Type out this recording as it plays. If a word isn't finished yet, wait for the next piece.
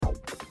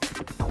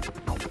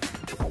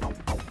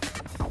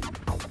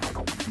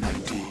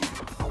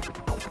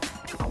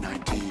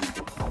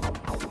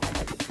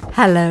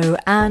Hello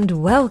and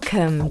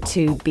welcome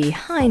to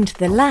Behind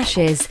the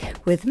Lashes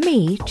with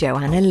me,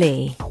 Joanna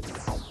Lee.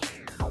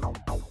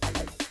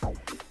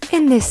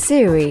 In this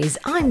series,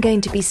 I'm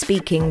going to be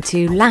speaking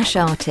to lash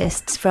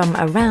artists from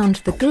around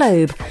the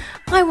globe.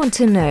 I want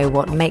to know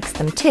what makes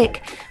them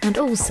tick and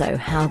also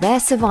how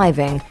they're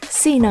surviving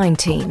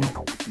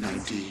C19.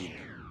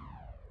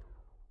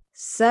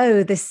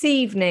 So this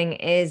evening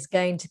is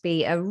going to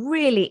be a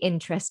really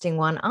interesting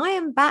one. I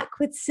am back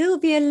with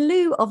Sylvia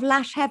Liu of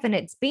Lash Heaven.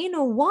 It's been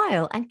a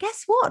while, and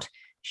guess what?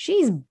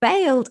 She's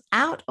bailed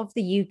out of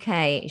the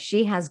UK.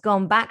 She has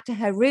gone back to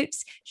her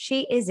roots.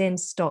 She is in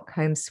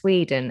Stockholm,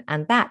 Sweden,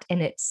 and that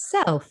in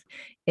itself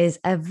is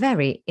a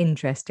very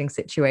interesting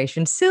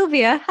situation.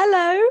 Sylvia,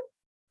 hello.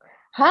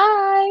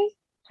 Hi,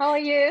 how are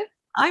you?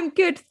 I'm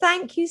good.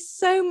 Thank you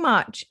so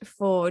much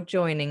for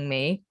joining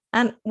me.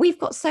 And we've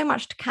got so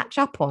much to catch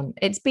up on.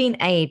 It's been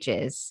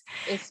ages.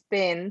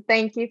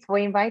 Thank you for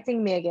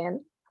inviting me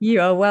again. You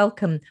are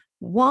welcome.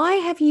 Why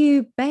have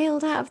you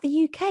bailed out of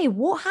the UK?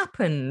 What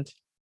happened?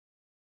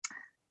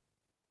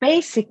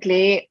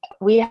 Basically,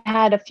 we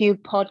had a few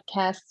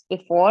podcasts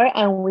before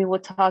and we were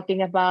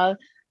talking about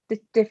the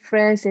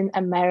difference in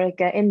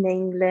America, in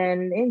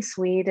England, in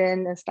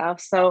Sweden and stuff.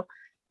 So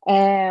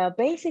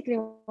basically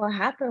what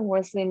happened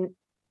was in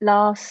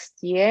last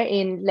year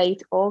in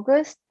late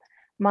August,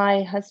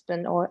 my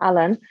husband or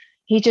Alan,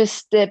 he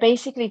just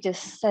basically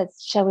just said,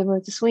 shall we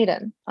move to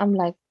Sweden? I'm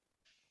like,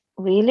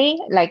 really?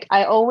 Like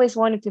I always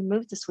wanted to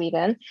move to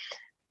Sweden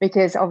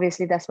because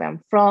obviously that's where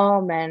I'm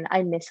from and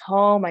I miss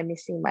home, I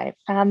miss seeing my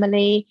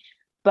family.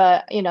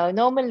 But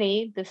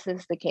normally this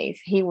is the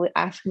case. He would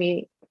ask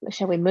me,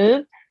 shall we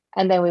move?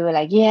 And then we were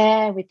like,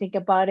 yeah, we think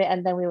about it.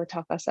 And then we would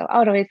talk ourselves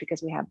out of it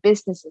because we have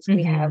businesses,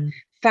 we have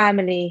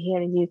family here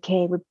in the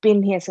UK. We've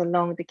been here so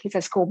long, the kids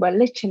at school. But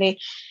literally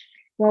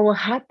what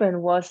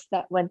happened was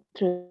that went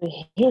through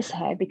his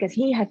head because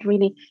he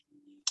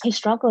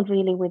struggled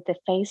really with the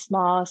face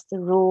mask, the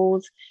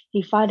rules.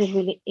 He found it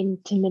really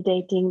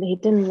intimidating. He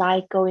didn't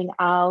like going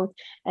out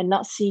and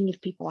not seeing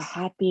if people were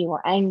happy or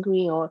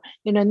angry or,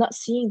 not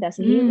seeing that.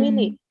 So he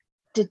really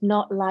did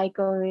not like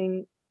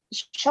going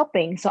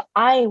shopping. So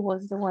I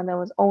was the one that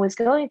was always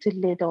going to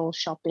Lidl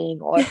shopping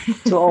or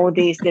to all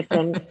these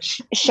different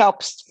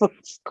shops for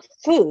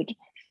food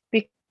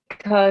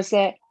because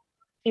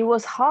it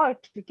was hard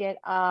to get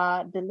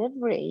a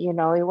delivery,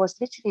 it was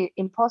literally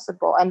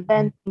impossible. And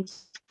then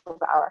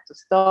out of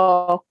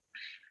stock.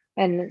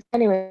 And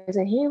anyways,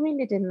 he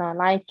really did not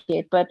like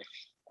it. But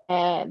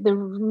the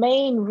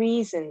main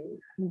reason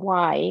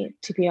why,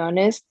 to be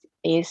honest,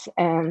 is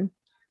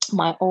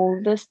my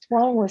oldest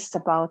one was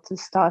about to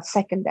start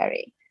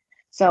secondary.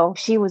 So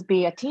she would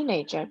be a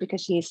teenager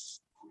because she's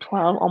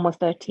 12, almost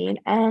 13.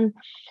 And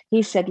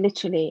he said,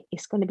 literally,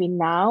 it's going to be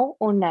now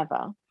or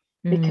never.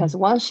 Because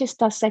once she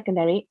starts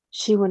secondary,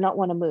 she will not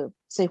want to move.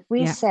 So if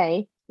we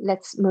say,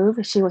 let's move,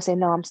 she will say,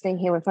 no, I'm staying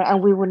here with her.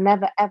 And we would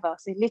never, ever.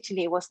 So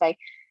literally, it was like,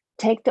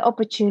 take the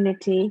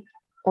opportunity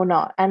or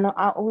not. And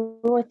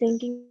we were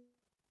thinking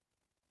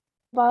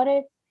about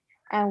it.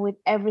 And with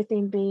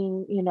everything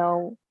being,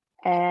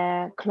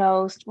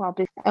 closed,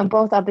 and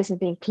both our business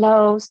being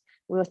closed,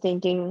 we were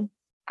thinking,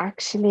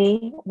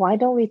 actually, why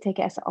don't we take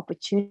it as an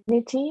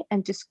opportunity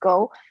and just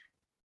go?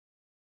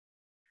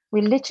 We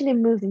literally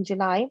moved in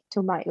July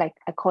to I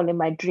call it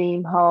my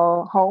dream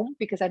home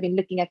because I've been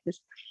looking at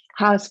this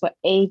house for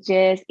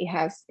ages.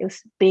 It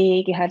was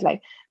big. It had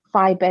like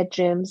 5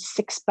 bedrooms,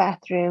 6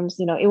 bathrooms.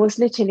 It was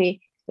literally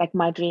like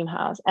my dream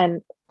house.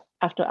 And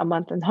after a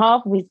month and a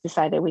half, we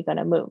decided we're going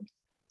to move.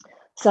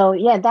 So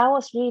yeah, that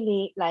was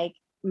really like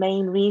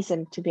main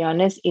reason, to be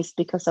honest, is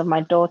because of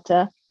my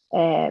daughter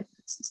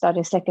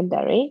starting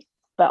secondary.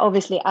 But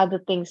obviously other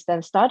things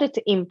then started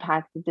to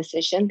impact the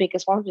decision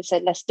because once we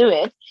said, let's do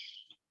it,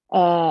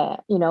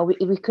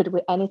 we could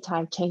with any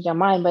time change our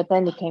mind, but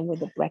then it came with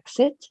the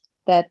Brexit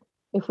that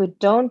if we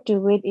don't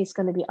do it, it's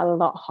going to be a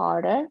lot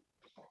harder.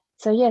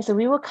 So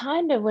we were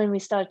kind of, when we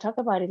started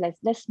talking about it, like,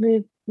 let's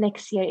move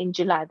next year in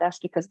July. That's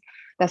because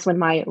that's when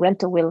my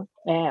rental will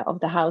of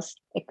the house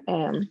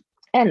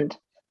end.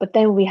 But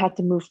then we had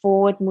to move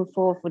forward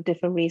for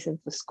different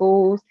reasons, for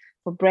schools,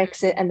 for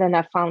Brexit, and then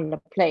I found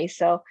a place.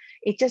 So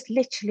it just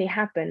literally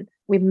happened.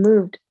 We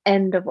moved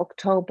end of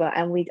October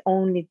and we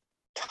only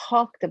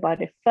talked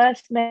about it,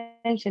 first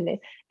mentioned it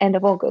end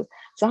of August.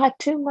 So I had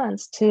 2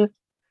 months to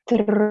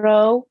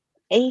throw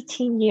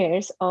 18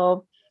 years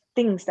of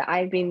things that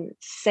I've been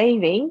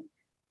saving,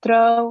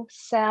 throw,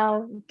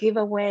 sell, give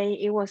away.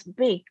 It was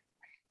big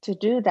to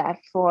do that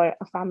for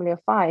a family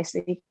of 5.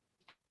 So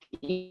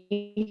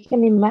you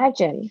can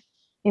imagine,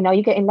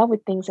 you get in love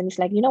with things and it's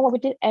like, what we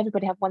did?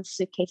 Everybody have 1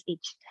 suitcase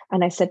each.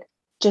 And I said,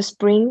 just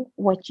bring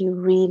what you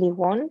really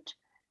want.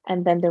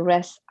 And then the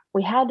rest,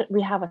 we have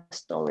a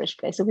storage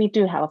place. So we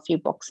do have a few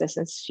boxes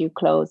and a few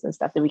clothes and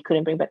stuff that we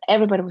couldn't bring, but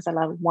everybody was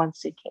allowed 1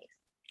 suitcase.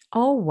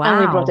 Oh, wow. And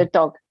we brought a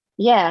dog.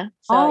 Yeah.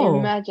 So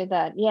imagine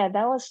that. Yeah,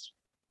 that was,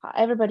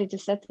 everybody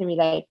just said to me,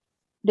 like,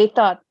 they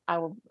thought I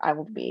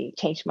would be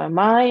change my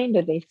mind,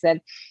 or they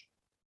said,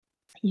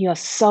 you're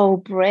so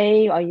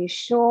brave. Are you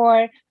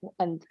sure?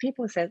 And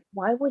people said,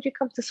 why would you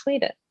come to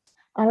Sweden?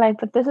 I'm like,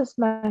 but this is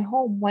my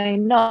home. Why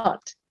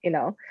not?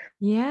 So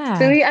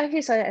Yeah. we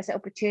actually saw it as an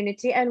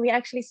opportunity, and we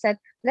actually said,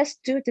 let's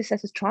do this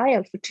as a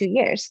trial for 2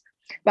 years.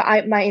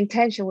 But my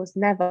intention was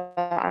never,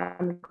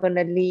 I'm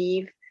gonna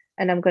leave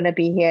and I'm gonna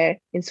be here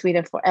in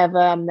Sweden forever.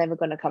 I'm never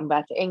gonna come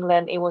back to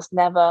England. It was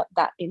never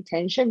that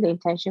intention. The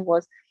intention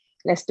was,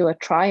 let's do a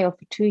trial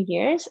for 2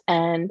 years,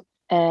 and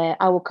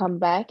I will come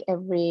back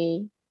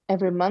every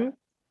month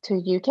to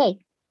UK.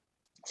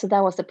 So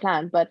that was the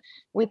plan. But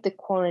with the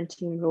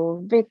quarantine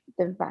rule, with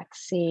the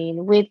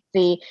vaccine, with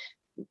the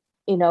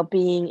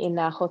being in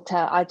a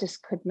hotel, I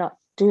just could not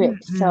do it.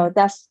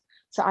 Mm-mm.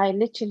 So I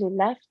literally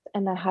left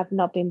and I have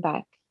not been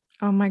back.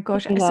 Oh my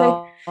gosh. You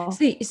So, know,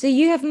 so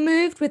you have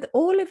moved with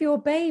all of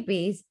your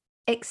babies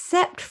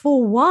except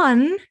for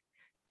one,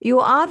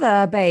 your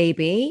other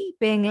baby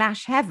being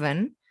Lash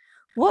Heaven.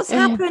 What's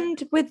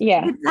happened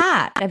yeah, with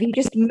that? Have you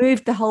just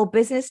moved the whole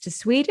business to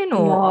Sweden,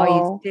 or are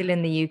you no, still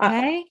in the I,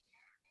 UK?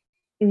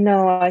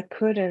 no, I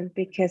couldn't,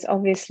 because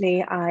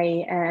obviously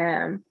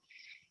I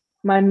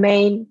my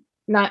main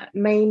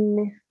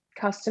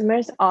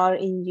customers are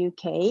in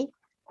UK,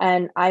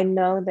 and I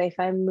know that if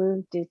I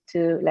moved it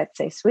to, let's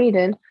say,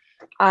 Sweden,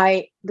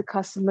 the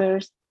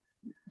customers,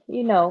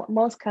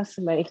 most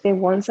customer, if they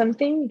want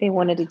something, they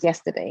wanted it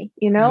yesterday,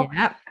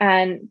 Yeah.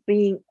 and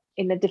being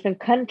in a different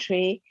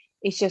country,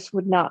 it just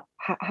would not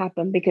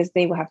happen, because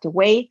they would have to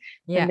wait,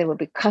 and Yeah. there would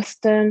be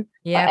custom,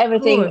 Yeah, of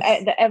everything,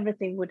 course.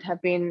 everything would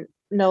have been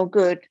no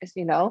good,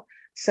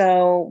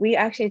 so we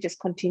actually just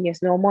continue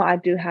as normal. I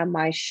do have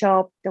my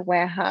shop, the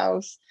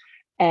warehouse,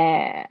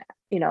 uh,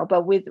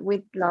 but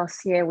with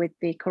last year with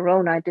the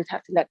corona, I did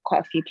have to let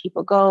quite a few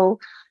people go.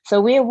 So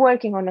we're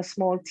working on a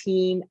small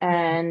team,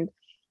 Mm.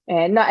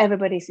 and not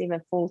everybody's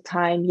even full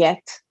time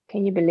yet.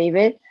 Can you believe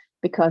it?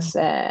 Because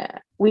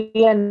we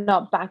are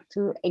not back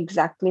to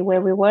exactly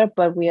where we were,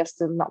 but we are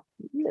still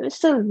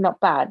not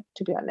bad,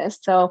 to be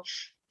honest. So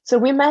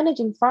we're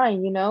managing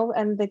fine,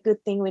 and the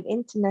good thing with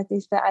internet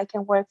is that I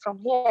can work from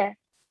here.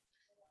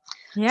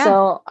 Yeah.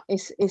 So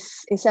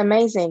it's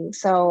amazing.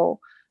 So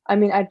I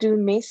mean, I do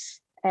miss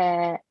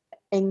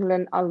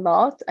England a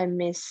lot. I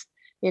miss,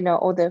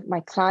 all my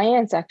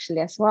clients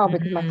actually as well,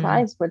 because my Mm.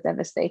 clients were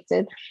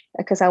devastated,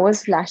 because I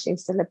was flashing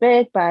still a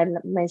bit, but I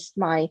miss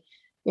my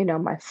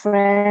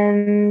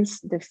friends,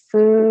 the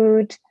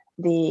food,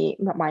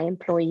 my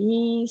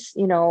employees.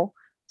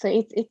 So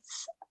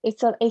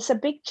it's a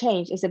big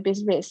change. It's a big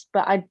risk,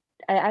 but I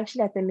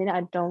actually, at the minute,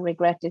 I don't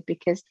regret it,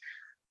 because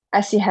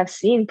as you have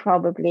seen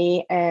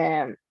probably,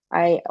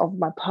 I of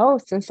my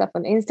posts and stuff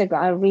on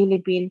Instagram, I really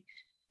been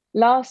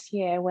last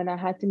year when I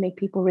had to make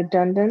people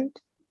redundant.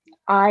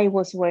 I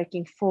was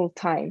working full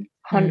time,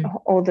 Mm.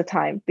 all the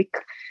time,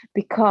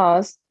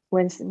 because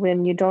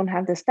when you don't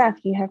have the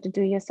staff, you have to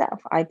do it yourself.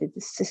 I did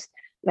this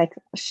like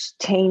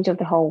change of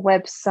the whole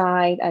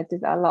website. I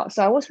did a lot,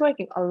 so I was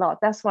working a lot.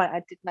 That's why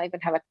I did not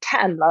even have a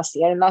tan last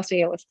year. And last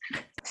year was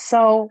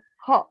so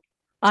hot.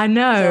 I So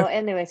know.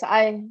 anyway, so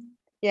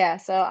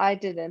I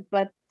didn't.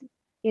 But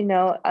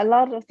a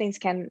lot of things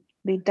can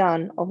be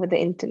done over the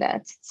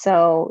internet.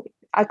 So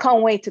I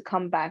can't wait to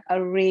come back. I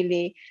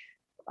really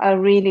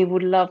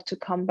would love to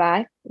come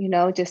back,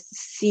 just to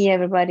see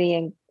everybody,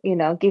 and,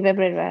 give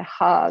everybody a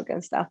hug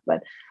and stuff.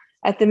 But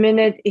at the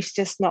minute, it's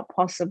just not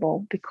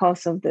possible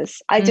because of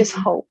this. I just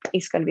Mm. hope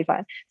it's going to be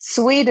fine.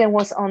 Sweden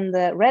was on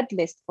the red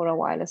list for a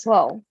while as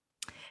well,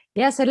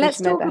 Yeah, so which let's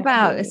meant talk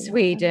about actually,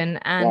 Sweden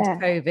and yeah,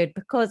 COVID,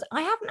 because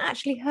I haven't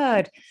actually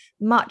heard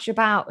much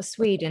about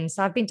Sweden.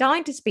 So I've been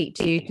dying to speak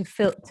to you to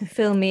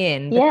fill me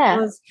in, yeah,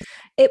 because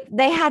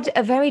they had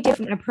a very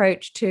different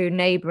approach to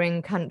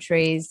neighboring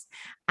countries.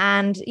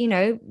 And,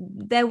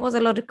 there was a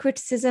lot of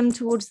criticism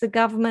towards the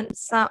government.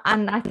 So,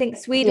 and I think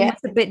Sweden yeah,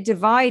 was a bit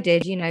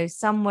divided.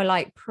 Some were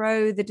like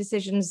pro the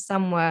decisions,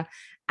 some were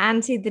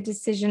anti the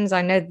decisions.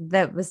 I know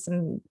there was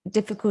some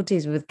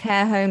difficulties with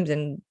care homes,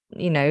 and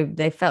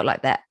they felt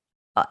like that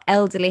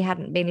elderly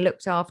hadn't been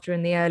looked after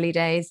in the early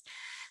days.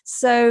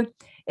 So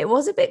it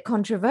was a bit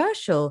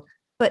controversial,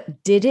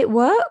 but did it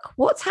work?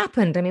 What's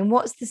happened? I mean,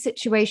 what's the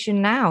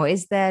situation now?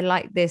 Is there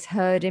like this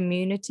herd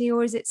immunity,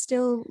 or is it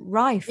still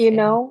rife you in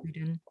know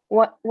Sweden?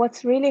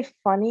 what's really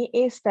funny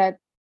is that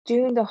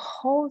during the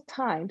whole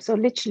time, so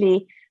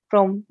literally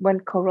from when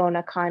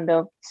corona kind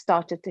of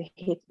started to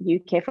hit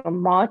UK,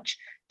 from March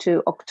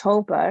to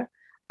October,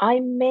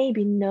 I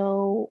maybe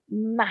know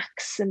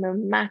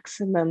maximum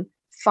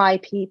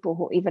 5 people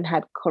who even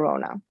had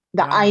corona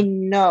that I Wow.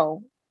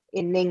 know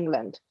in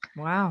England.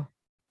 Wow.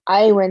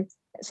 I went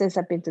Since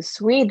I've been to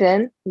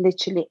Sweden,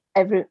 literally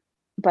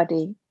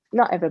everybody,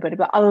 not everybody,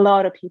 but a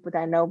lot of people that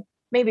I know,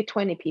 maybe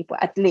 20 people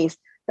at least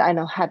that I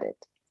know had it.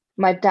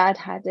 My dad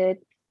had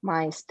it,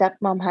 my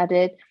stepmom had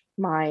it,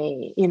 my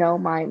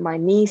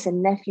niece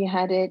and nephew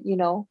had it,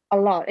 a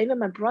lot. Even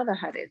my brother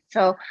had it.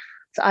 So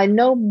I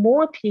know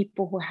more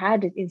people who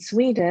had it in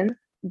Sweden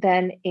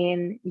than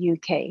in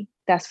UK,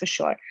 that's for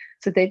sure.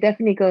 So they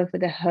definitely go for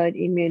the herd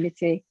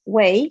immunity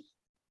way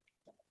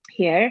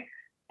here.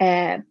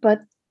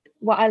 But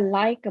what I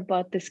like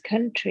about this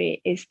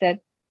country is that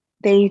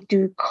they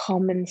do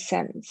common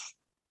sense.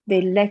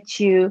 They let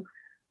you,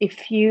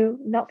 if you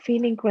not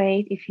feeling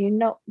great, if you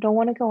not don't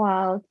want to go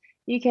out,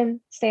 you can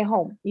stay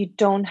home. You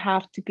don't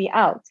have to be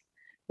out.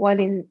 While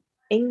in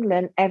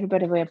England,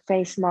 everybody wear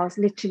face masks.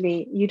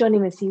 Literally, you don't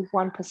even see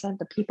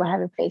 1% of people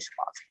having face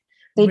masks.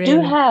 They do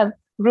Really? have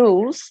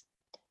rules,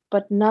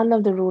 but none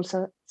of the rules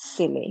are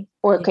silly.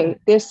 Yeah. Okay,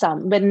 there's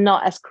some, but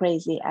not as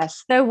crazy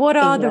as So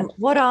England.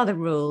 what are the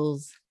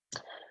rules?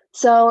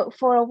 So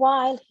for a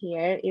while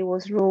here, it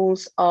was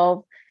rules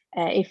of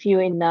if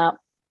you're in a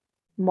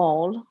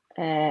mall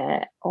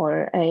then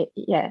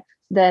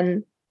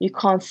you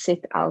can't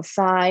sit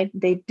outside.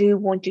 They do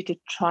want you to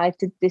try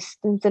to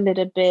distance a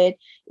little bit.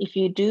 If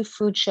you do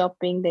food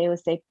shopping, they will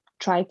say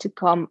try to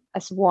come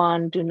as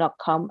one, do not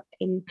come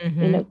in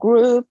a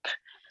group.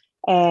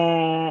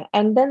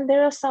 And then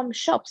there are some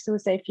shops who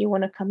say if you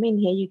want to come in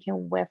here, you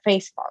can wear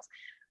face masks.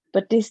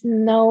 But there's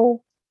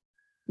no,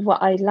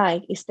 what I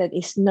like is that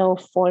it's no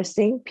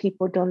forcing.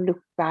 People don't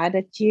look bad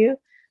at you,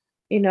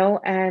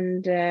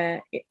 and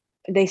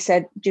they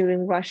said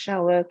during rush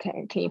hour,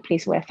 can you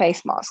please wear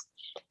face mask?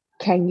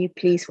 Can you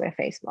please wear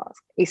face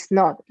mask? It's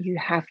not, you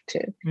have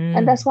to.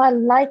 And that's what I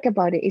like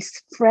about it.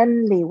 It's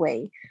friendly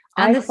way.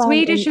 And I the found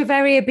Swedish are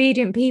very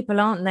obedient people,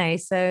 aren't they?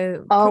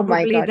 So oh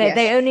my probably God, yes.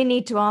 they only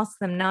need to ask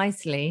them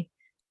nicely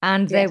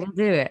and they will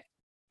do it.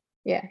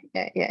 Yeah,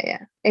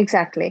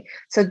 exactly.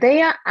 So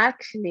they are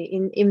actually,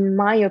 in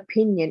my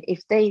opinion,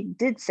 if they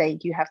did say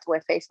you have to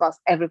wear face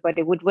mask,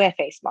 everybody would wear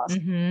face mask.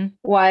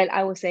 While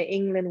I would say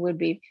England would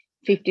be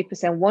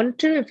 50% want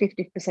to and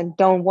 50%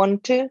 don't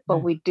want to,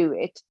 but we do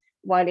it.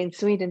 While in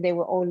Sweden, they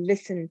will all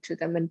listen to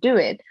them and do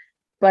it.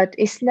 But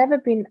it's never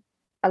been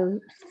a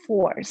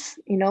force,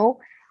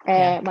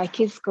 My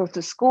kids go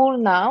to school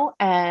now,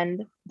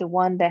 and the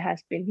one that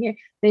has been here,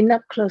 they're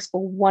not closed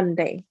for one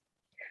day.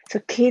 So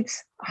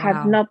kids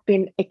have not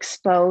been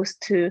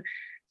exposed to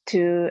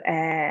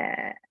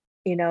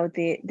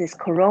this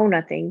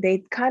corona thing.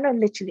 They kind of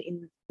literally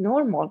in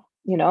normal,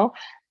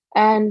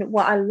 And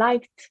what I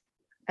liked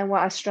and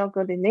what I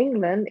struggled in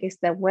England is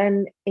that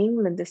when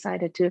England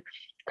decided to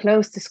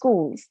close the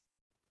schools,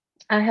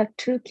 I have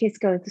 2 kids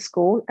going to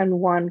school and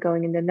 1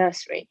 going in the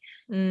nursery.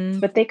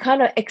 But they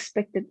kind of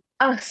expected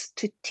us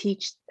to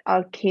teach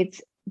our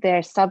kids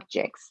their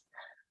subjects.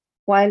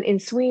 While in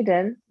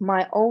Sweden,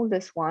 my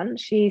oldest one,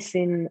 she's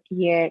in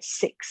year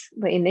 6,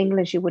 but in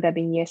England, she would have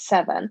been year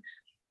 7.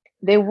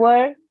 They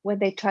were, when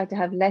they tried to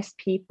have less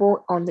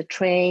people on the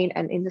train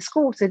and in the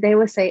school, so they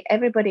would say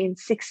everybody in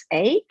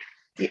 6A,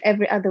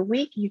 every other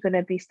week, you're going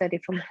to be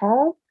studying from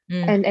home,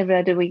 and every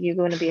other week, you're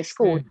going to be at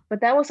school. But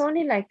that was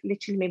only like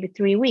literally maybe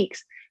 3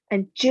 weeks.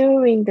 And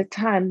during the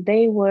time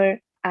they were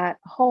at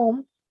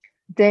home,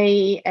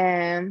 the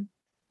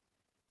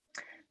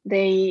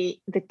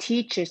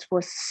teachers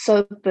were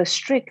super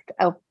strict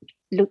of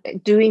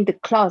doing the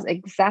class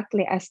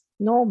exactly as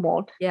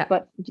normal,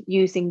 but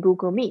using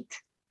Google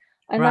Meet.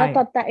 And I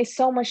thought that is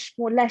so much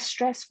more less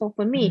stressful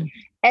for me.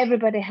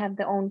 Everybody have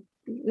their own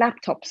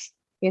laptops,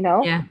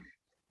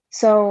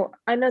 So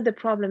I know the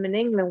problem in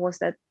England was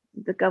that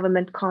the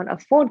government can't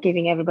afford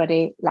giving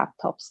everybody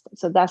laptops,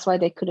 so that's why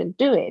they couldn't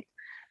do it.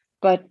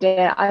 But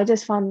I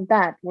just found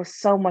that was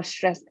so much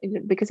stress,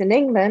 because in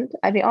England,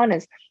 I'll be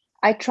honest,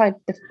 I tried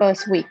the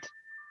first week.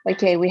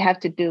 Okay, we have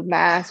to do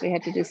math, we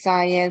had to do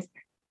science,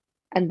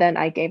 and then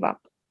I gave up,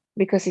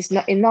 because it's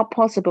not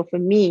possible for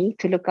me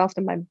to look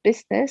after my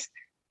business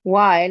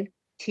while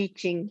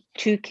teaching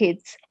 2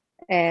 kids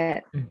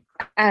and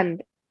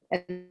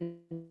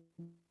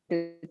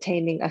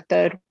entertaining a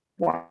third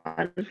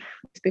one,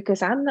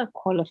 because I'm not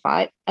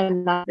qualified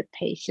and not the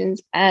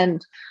patience,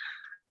 and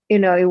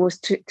it was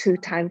too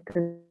time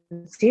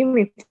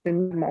consuming for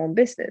my own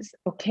business.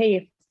 Okay,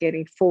 if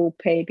getting full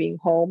pay, being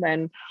home,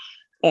 and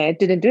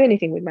didn't do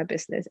anything with my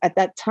business at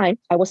that time.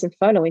 I wasn't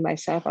following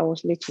myself. I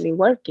was literally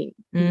working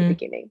in the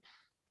beginning.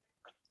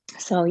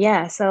 So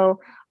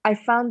I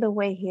found the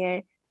way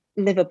here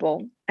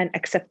livable and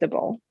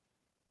acceptable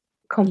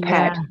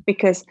compared,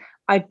 because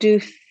I do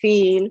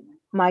feel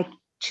my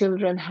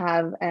children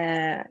have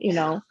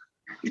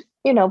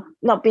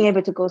not being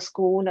able to go to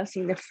school, not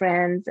seeing their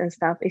friends and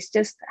stuff. It's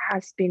just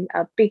has been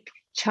a big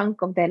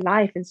chunk of their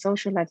life, and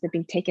social life have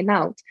been taken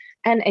out,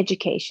 and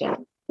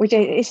education, which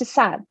is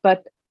sad,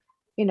 but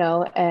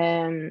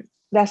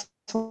that's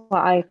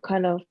why I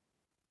kind of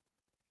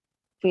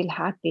feel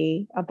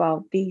happy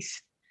about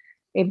these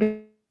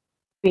being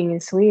in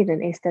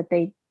Sweden, is that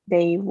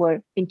they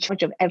were in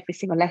charge of every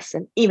single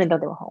lesson, even though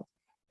they were home.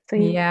 So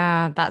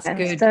that's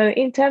good. So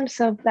in terms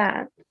of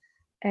that,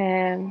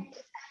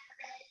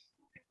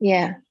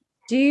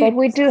 but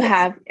we do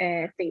have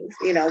things,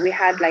 we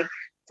had, like,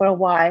 for a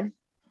while,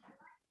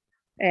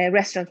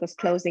 restaurant was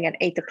closing at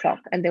 8:00,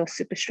 and they were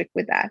super strict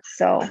with that.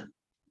 So,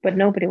 but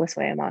nobody was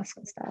wearing masks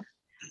and stuff.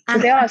 So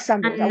there are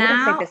some rules.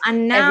 I wouldn't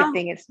say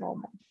everything is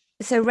normal.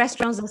 So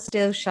restaurants are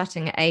still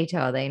shutting at 8,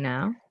 are they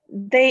now?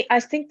 I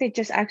think they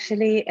just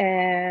actually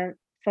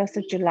 1st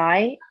of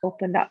July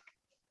opened up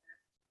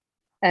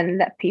and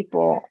let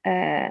people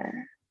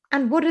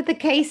And what are the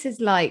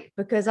cases like?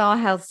 Because our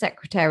health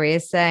secretary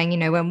is saying,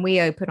 when we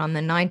open on the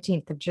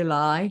 19th of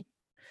July,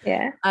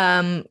 Yeah.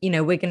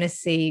 We're going to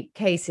see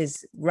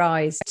cases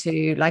rise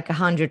to like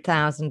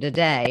 100,000 a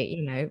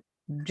day,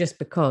 just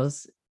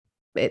because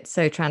it's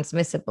so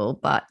transmissible,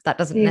 but that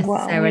doesn't Well,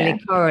 necessarily yeah.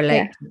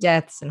 correlate to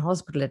deaths and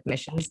hospital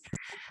admissions.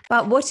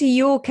 But what are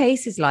your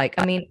cases like?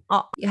 I mean,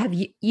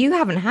 you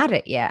haven't had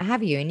it yet,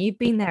 have you? And you've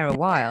been there a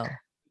while.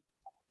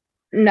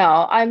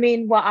 No, I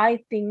mean, what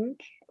I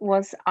think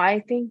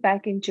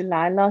back in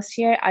July last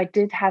year, I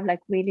did have like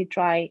really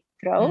dry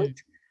throat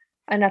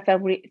and I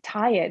felt really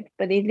tired,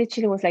 but it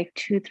literally was like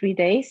 2-3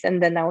 days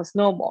and then I was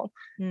normal.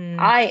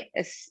 I'm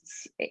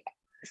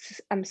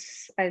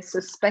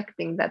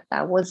suspecting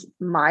that was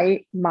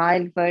my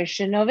mild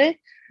version of it,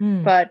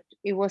 but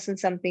it wasn't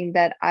something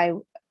that I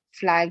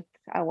flagged.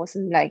 I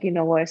wasn't like,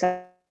 whereas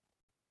I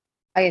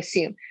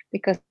assume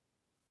because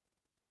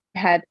I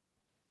had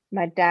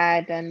my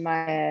dad and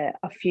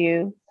a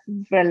few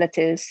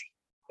relatives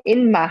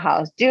in my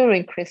house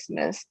during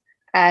Christmas,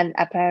 and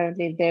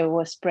apparently they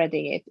were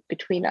spreading it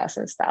between us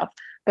and stuff.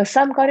 But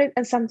some got it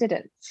and some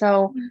didn't.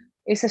 So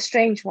it's a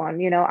strange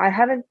one.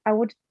 I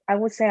would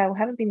say I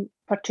haven't been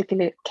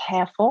particularly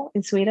careful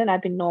in Sweden.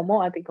 I've been normal.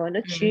 I've been going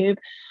to tube.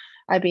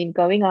 I've been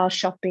going out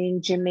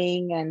shopping,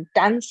 gymming, and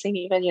dancing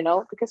even,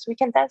 because we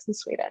can dance in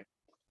Sweden.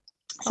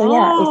 So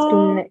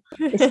yeah,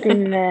 it's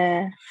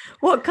been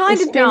what kind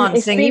of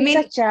dancing?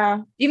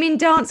 You mean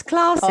dance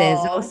classes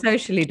or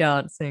socially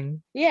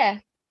dancing? Yeah.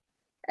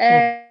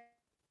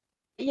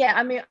 Yeah,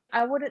 I mean,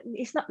 I wouldn't,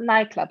 it's not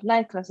nightclub.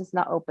 Nightclubs is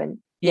not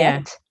open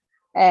yet.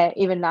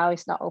 Even now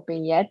it's not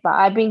open yet, but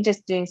I've been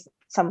just doing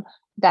some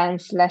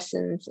dance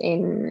lessons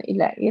in,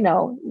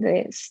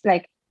 this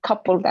like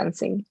couple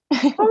dancing.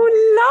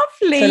 Oh,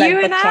 lovely. So like you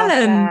and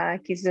Alan.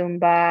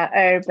 Kizumba,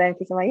 urban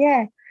Kizumba.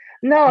 Yeah.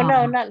 No,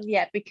 not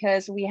yet,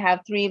 because we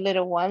have 3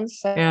 little ones.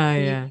 So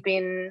we've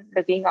been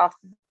looking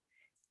after.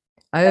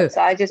 Oh,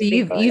 so I just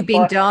you've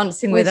been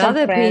dancing with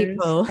other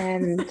people.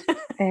 And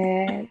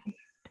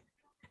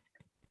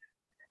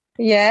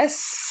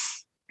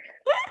yes.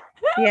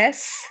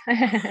 Yes.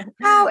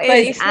 How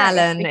is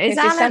Alan? Is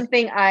Alan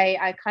something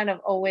I kind of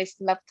always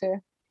love to?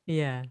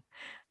 Yeah.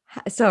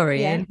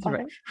 Sorry. Yeah,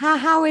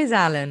 how is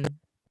Alan?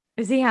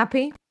 Is he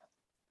happy?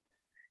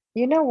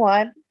 You know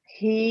what?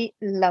 He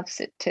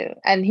loves it too.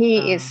 And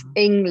he is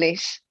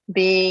English,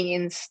 being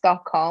in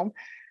Stockholm,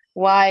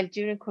 while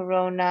during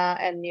Corona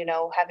and,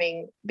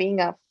 being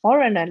a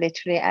foreigner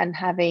literally and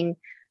having,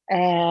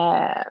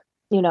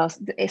 he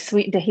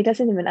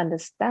doesn't even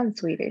understand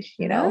Swedish,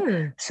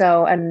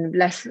 so, and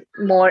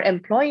more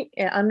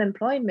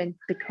unemployment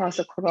because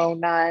of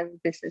Corona and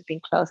business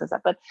being closed and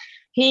stuff. But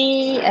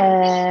he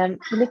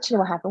literally,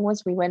 what happened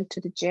was we went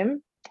to the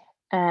gym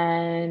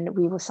and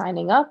we were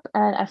signing up,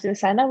 and after the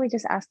sign up we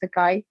just asked the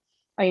guy,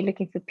 are you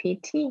looking for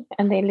PT?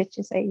 And they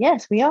literally say,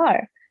 yes, we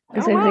are,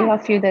 because we have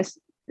a few that's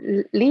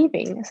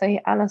leaving. So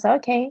Alan said,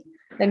 okay,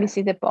 let me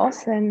see the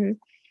boss. And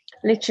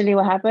literally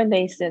what happened,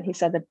 he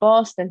saw the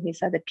boss, then he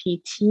saw the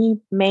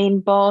PT main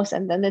boss,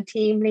 and then the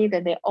team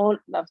leader. They all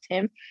loved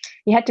him.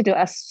 He had to do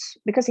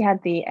because he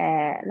had the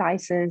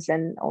license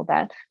and all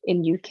that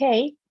in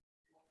UK.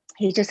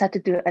 He just had to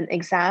do an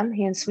exam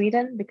here in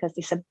Sweden because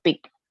it's a big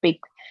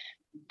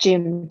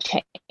gym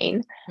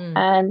chain.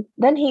 And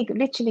then he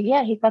literally,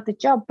 he got the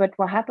job. But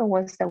what happened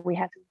was that we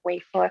had to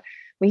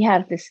we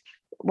have this,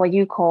 what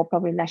you call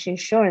probably national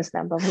insurance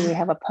number, where we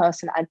have a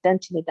personal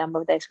identity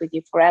number that's with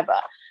you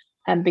forever.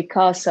 And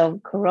because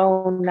of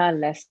Corona,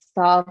 less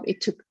staff,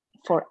 it took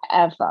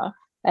forever.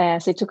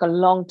 So it took a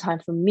long time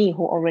for me,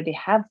 who already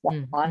have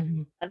one,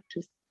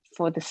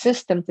 for the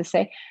system to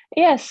say,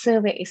 yes,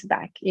 Sylvia is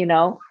back.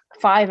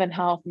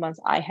 5.5 months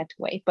I had to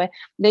wait. But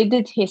they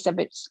did his a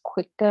bit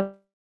quicker,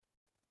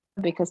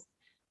 because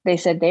they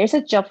said there's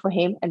a job for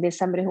him and there's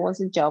somebody who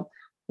wants a job.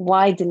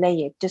 Why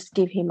delay it? Just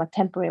give him a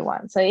temporary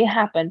one. So it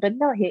happened. But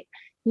no, he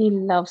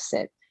loves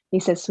it.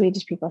 He said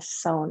Swedish people are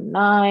so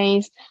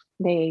nice.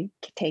 They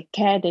take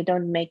care. They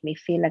don't make me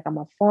feel like I'm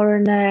a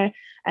foreigner.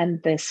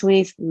 And the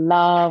Swedes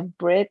love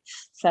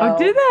Brits. So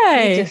do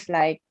they? He's just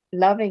like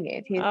loving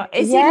it.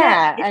 Is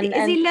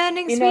he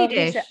learning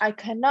Swedish? I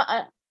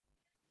cannot.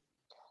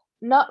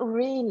 Not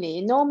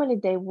really. Normally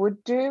they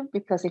would do,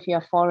 because if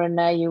you're a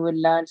foreigner, you would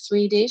learn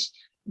Swedish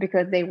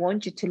because they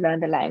want you to learn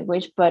the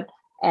language. But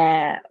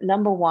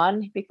number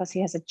one, because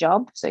he has a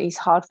job, so it's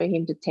hard for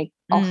him to take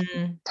off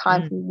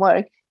time from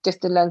work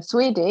just to learn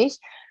Swedish.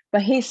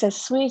 But he says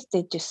Swedes,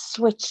 they just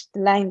switch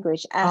the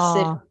language as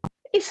if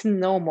it's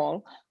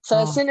normal. So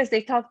as soon as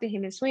they talk to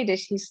him in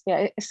Swedish, he's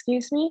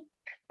excuse me,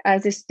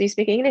 do you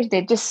speak English?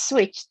 They just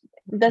switch.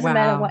 It doesn't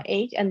matter what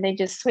age, and they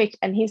just switch.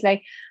 And he's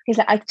like,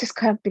 I just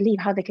can't believe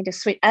how they can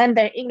just switch. And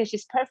their English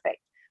is perfect.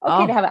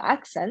 Okay, they have an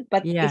accent,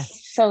 but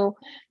it's so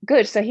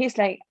good. So he's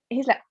like,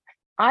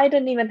 I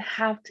don't even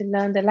have to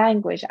learn the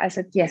language. I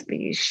said, yes, but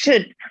you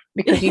should,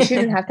 because you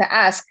shouldn't have to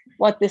ask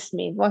what this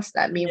means, what's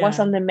that mean, what's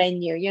on the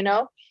menu,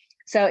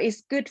 So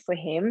it's good for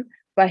him,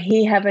 but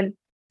he haven't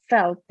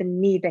felt the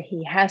need that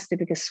he has to,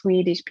 because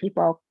Swedish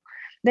people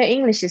The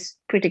English is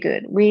pretty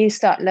good. We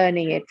start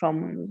learning it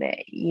from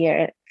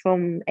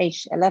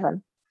age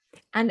 11.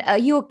 And are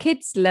your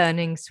kids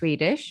learning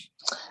Swedish?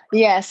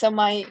 Yeah, so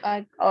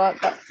I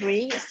got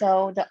three.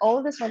 So the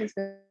oldest one is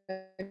the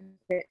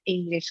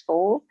English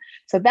school.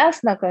 So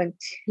that's not going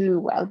too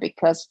well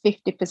because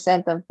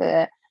 50% of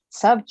the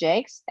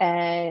subjects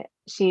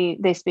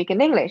they speak in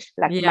English,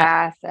 like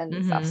math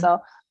and stuff.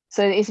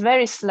 So it's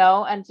very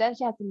slow. And then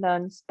she had to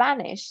learn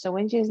Spanish. So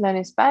when she's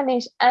learning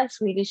Spanish and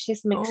Swedish,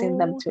 she's mixing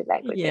them two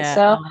languages. Yeah.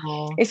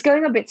 So it's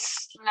going a bit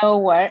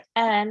slower.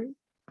 And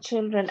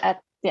children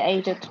at the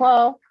age of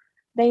 12,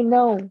 they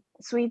know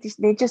Swedish.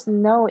 They just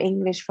know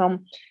English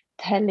from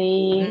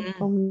telly,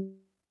 from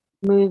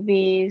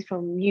movies,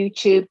 from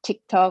YouTube,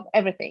 TikTok,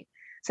 everything.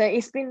 So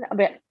it's been a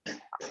bit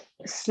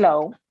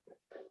slow.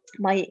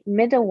 My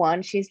middle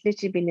one, she's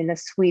literally been in a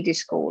Swedish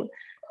school,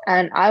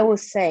 and I would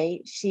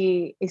say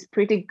she is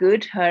pretty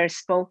good, her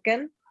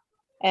spoken.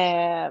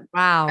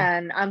 Wow.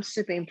 And I'm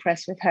super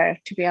impressed with her,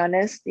 to be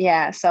honest.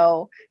 Yeah.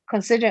 So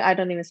considering I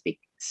don't even speak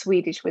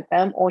Swedish with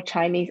them or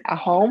Chinese at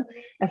home,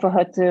 and for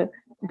her to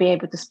be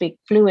able to speak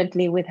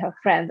fluently with her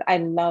friends, I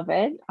love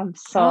it. I'm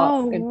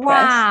so impressed.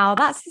 Wow,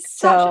 that's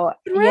such a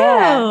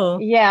thrill.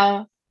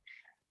 Yeah.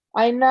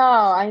 I know.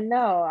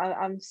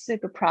 I'm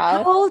super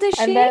proud. How old is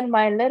she? And then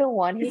my little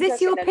one. Is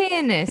this your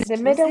pianist? The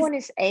middle one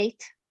is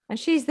 8. And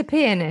she's the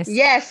pianist?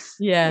 Yes.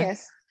 Yeah.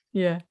 Yes.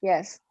 Yeah.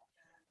 Yes.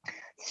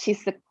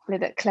 She's the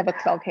little clever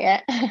clog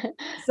here.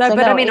 But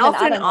no, I mean,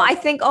 I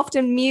think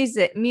often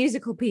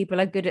musical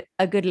people are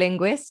good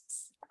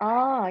linguists.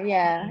 Oh,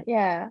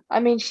 yeah. I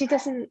mean, she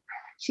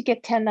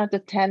get 10 out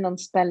of 10 on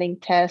spelling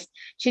test.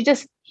 She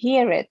just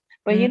hear it.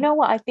 But you know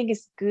what I think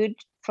is good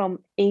from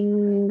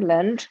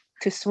England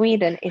to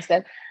Sweden is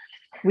that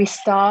we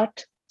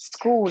start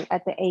school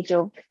at the age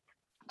of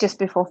just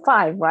before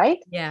 5, right?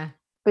 Yeah.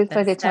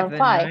 Before they turn 5.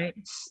 Right?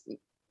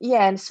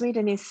 Yeah, and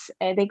Sweden is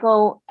they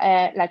go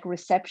like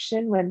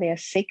reception when they are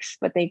 6,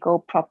 but they go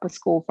proper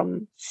school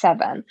from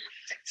 7.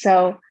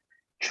 So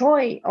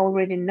Troy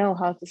already know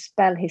how to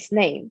spell his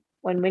name.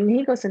 When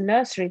he goes to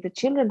nursery, the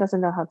children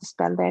doesn't know how to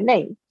spell their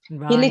name.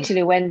 Right. He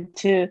literally went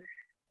to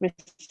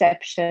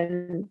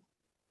reception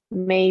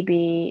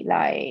maybe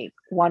like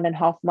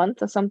 1.5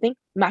 months or something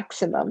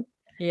maximum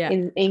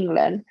in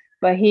England,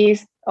 but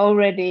he's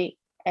already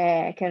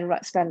can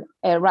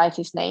write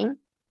his name.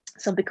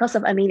 So because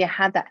of Amelia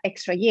had that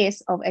extra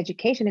years of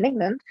education in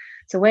England,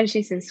 so when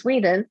she's in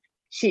Sweden,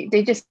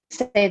 they just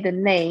say the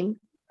name,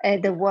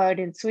 the word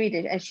in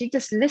Swedish, and she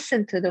just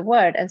listened to the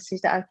word and she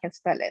said, I can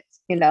spell it,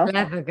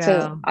 Clever girl.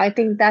 So I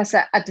think that's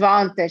an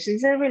advantage.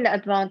 It's a real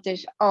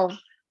advantage of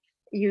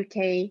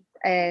UK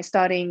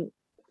starting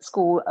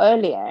school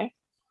earlier,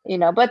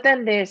 but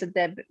then there's a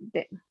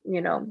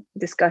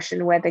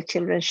discussion whether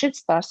children should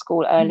start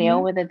school earlier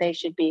or whether they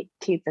should be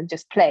kids and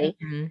just play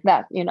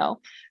that.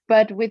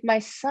 But with my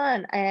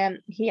son,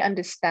 he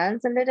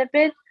understands a little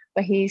bit,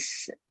 but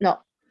he's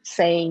not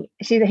saying,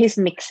 he's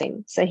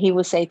mixing. So he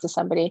will say to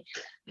somebody,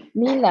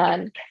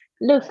 Milan,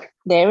 look,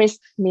 there is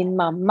min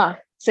mamma.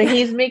 So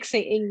he's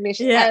mixing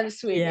English and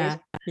Swedish.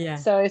 Yeah.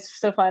 So it's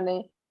so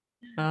funny.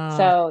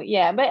 So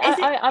yeah, but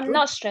I'm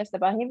not stressed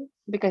about him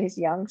because he's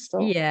young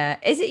still. Yeah.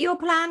 Is it your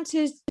plan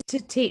to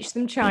teach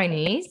them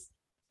Chinese?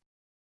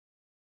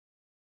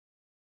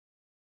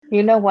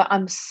 You know what?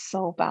 I'm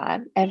so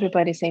bad.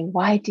 Everybody's saying,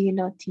 why do you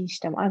not teach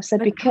them? I said,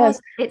 because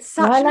it's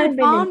such an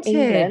advantage. Been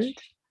in England,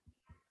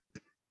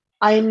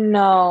 I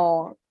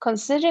know.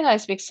 Considering I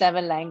speak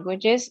 7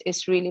 languages,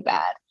 it's really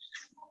bad,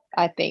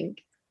 I think.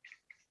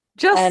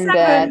 Just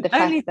 7.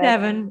 Only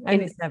 7.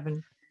 Only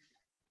 7.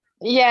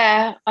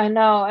 Yeah, I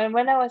know. And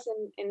when I was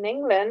in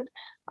England,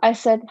 I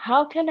said,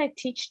 how can I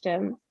teach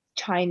them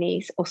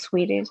Chinese or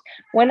Swedish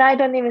when I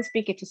don't even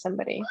speak it to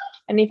somebody?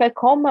 And if I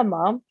call my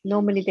mom,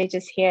 normally they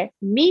just hear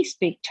me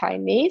speak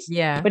Chinese,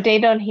 but they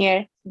don't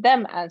hear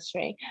them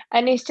answering.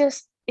 And it's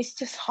just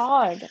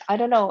hard. I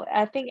don't know.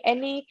 I think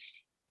any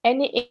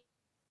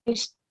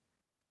English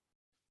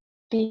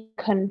speaking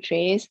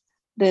countries,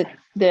 the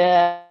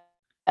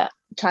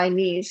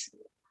Chinese,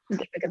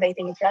 because they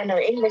think if I know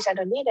English, I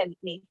don't need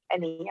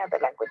any other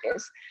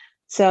languages.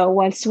 So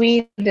while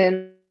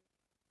Sweden,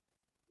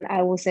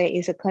 I will say,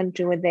 is a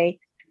country where they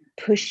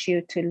push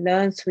you to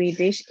learn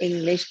Swedish,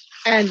 English,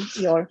 and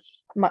your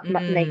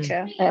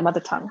mother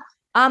tongue.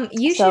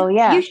 You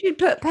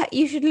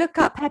should look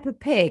up Peppa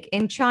Pig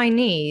in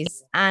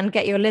Chinese and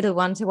get your little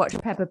one to watch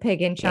Peppa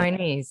Pig in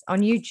Chinese on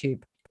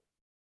YouTube.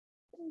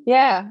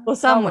 Yeah, or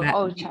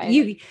somewhere.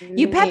 You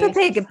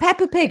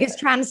Peppa Pig is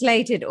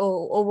translated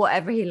or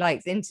whatever he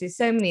likes into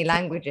so many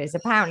languages.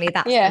 Apparently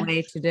that's the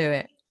way to do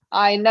it.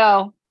 I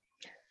know.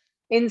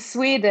 In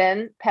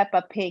Sweden,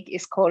 Peppa Pig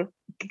is called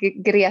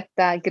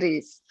Greta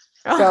Gris.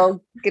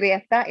 So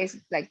Greta is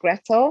like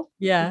Gretel,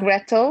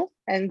 Gretel,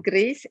 and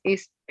Gris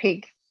is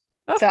pig.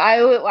 So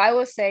I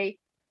will say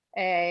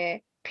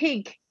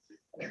pig,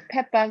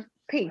 Peppa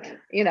Pig,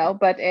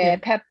 but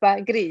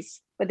Peppa Gris.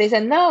 But they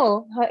said,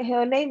 no,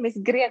 her name is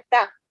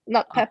Greta,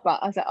 not Peppa.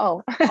 I said,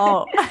 oh.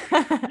 Oh.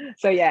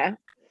 So yeah.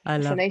 I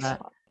love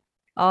that.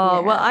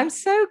 Oh, well, Yeah, I'm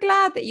so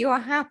glad that you are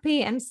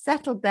happy and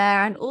settled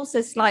there, and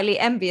also slightly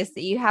envious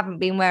that you haven't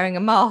been wearing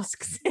a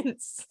mask I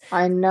since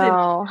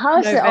know.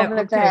 How's it November, over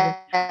October.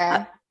 Uh,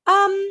 there?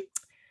 um,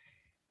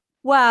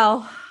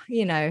 well,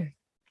 you know,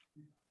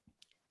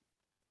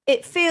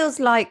 it feels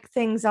like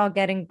things are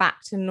getting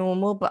back to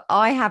normal, but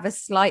I have a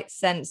slight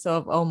sense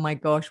of, oh my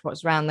gosh,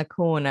 what's around the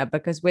corner,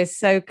 because we're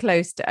so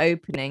close to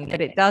opening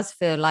that it does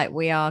feel like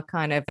we are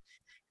kind of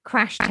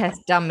crash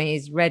test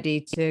dummies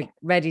ready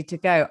to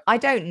go. I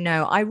don't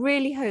know. I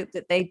really hope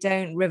that they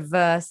don't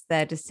reverse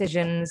their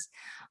decisions.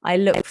 I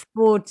look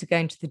forward to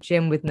going to the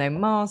gym with no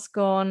mask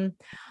on.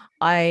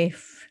 I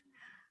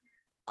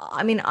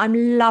I mean,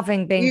 I'm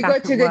loving being You go back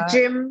at to the work.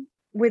 gym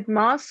with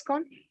mask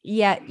on?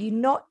 Yeah, you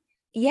not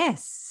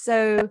yes.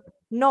 So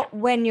not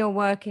when you're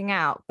working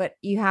out, but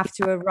you have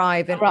to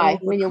arrive in all Right,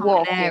 the when you're common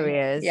walking.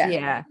 areas. Yeah.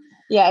 Yeah.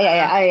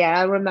 Yeah.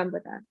 I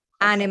remember that.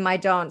 And Yes. in my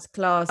dance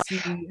class,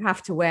 you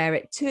have to wear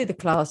it to the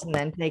class and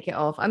then take it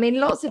off. I mean,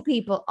 lots of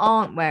people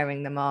aren't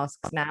wearing the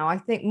masks now. I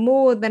think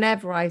more than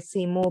ever, I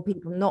see more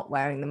people not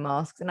wearing the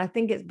masks. And I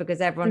think it's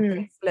because everyone Mm.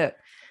 thinks, look,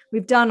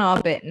 we've done our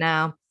bit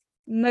now.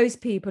 Most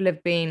people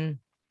have been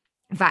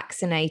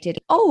vaccinated.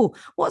 Oh,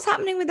 what's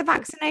happening with the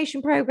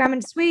vaccination program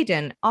in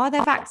Sweden? Are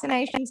there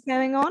vaccinations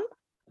going on?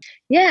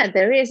 Yeah,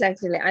 there is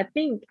actually. I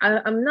think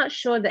I'm not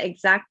sure the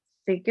exact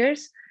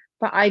figures,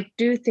 but I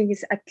do think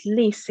it's at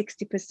least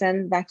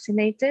 60%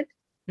 vaccinated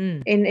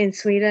Mm, in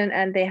Sweden,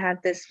 and they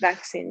have this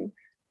vaccine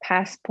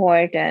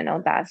passport and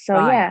all that. So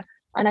right, yeah,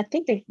 and I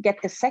think they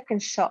get the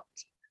second shot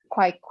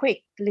quite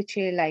quick,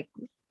 literally like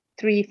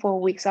 3,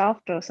 4 weeks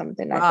after or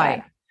something like that.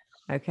 right.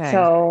 Okay.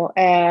 So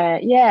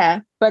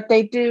yeah, but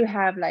they do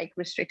have like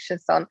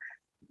restrictions on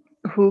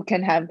who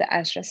can have the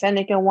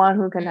AstraZeneca one,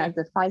 who can Mm, have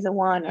the Pfizer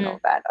one, and mm. all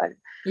that. And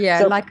Yeah,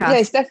 so like yeah,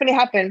 it's us. definitely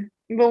happened.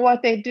 But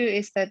what they do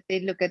is that they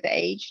look at the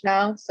age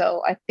now.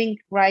 So I think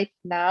right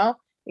now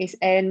is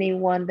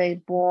anyone they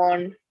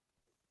born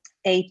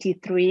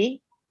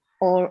 83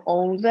 or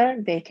older,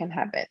 they can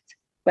have it.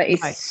 But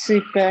it's Right.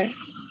 super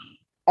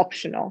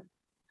optional.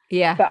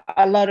 Yeah. But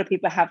a lot of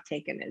people have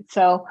taken it.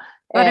 So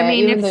But I mean,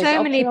 even though it's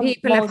optional,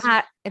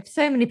 most if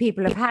so many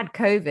people have had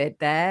COVID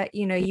there,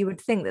 you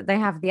would think that they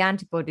have the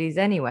antibodies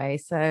anyway.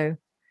 So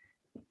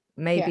yeah.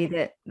 maybe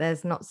that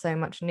there's not so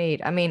much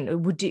need.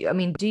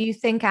 Do you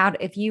think out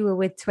if you were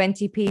with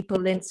 20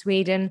 people in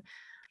Sweden,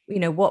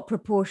 what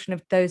proportion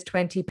of those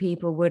 20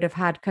 people would have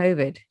had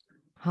COVID?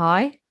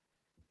 High?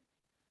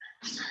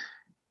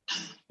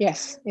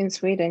 Yes, in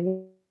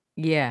Sweden.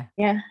 Yeah.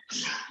 Yeah.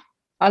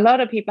 A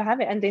lot of people have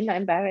it and they're not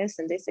embarrassed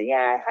and they say,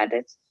 yeah, I had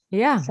it.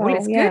 Yeah. Well, So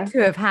it's good yeah. to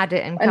have had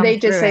it and And come they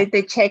just through say it.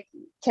 they check.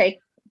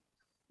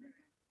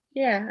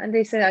 Yeah. And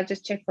they say I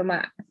just check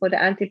for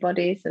the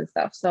antibodies and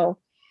stuff. So,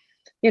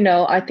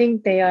 I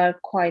think they are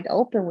quite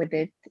open with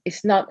it.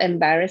 It's not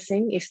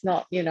embarrassing. It's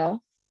not,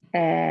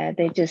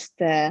 they just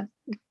go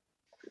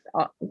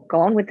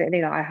on with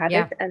it. I had it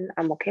Yeah. and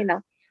I'm okay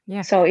now.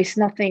 Yeah. So it's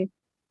nothing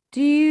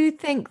Do you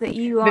think that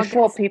you are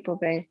before people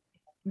they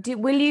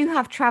will you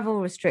have travel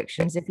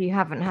restrictions if you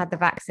haven't had the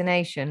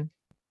vaccination?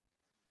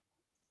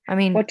 I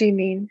mean, what do you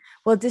mean?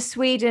 well, does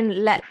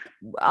Sweden let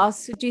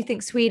us? Do you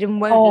think Sweden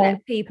won't Oh,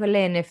 let people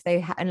in if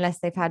unless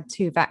they've had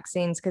two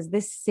vaccines? Because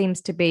this seems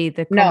to be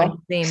the common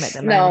no, theme at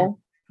the moment.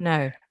 no.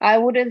 No. I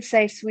wouldn't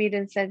say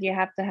Sweden said you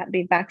have to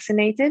be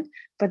vaccinated,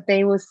 but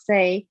they will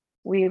say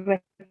we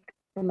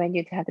recommend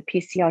you to have the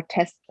PCR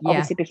test Yeah.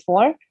 obviously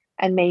before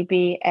and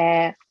maybe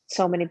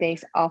so many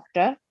days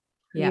after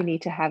you Yeah.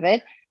 need to have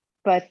it.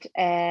 But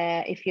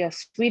if you're a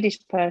Swedish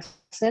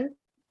person,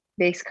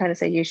 they kind of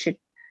say you should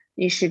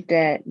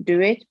do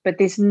it, but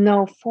there's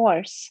no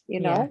force,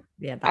 Yeah.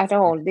 Yeah. at That's good.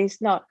 all.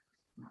 There's not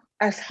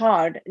as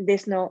hard.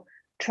 There's no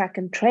track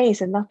and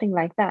trace and nothing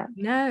like that.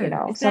 No,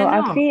 is there So I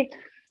not? feel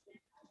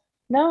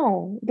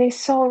no, they're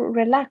so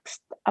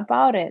relaxed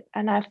about it,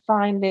 and I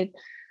find it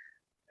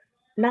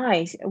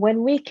nice.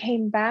 When we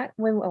came back,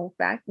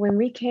 when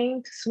we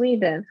came to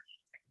Sweden,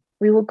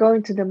 we were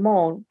going to the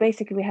mall.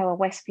 Basically, we have a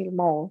Westfield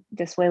mall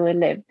just where we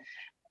live,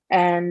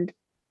 and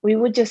we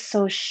were just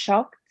so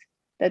shocked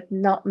that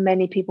not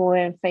many people were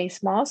wearing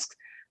face masks.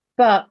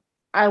 But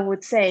I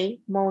would say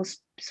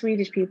most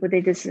Swedish people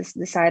they just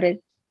decided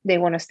they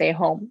want to stay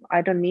home.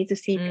 I don't need to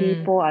see Mm.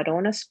 people. I don't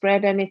want to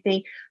spread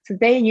anything. So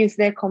they use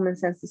their common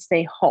sense to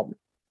stay home.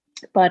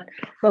 But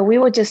we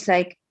were just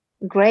like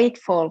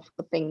grateful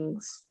for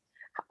things.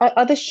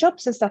 Are the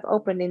shops and stuff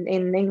open in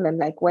England,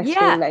 like Westfield,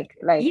 Yeah. like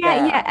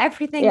Yeah.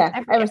 Everything, yeah,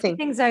 everything?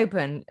 everything's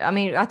open. I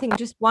mean, I think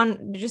just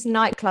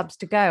nightclubs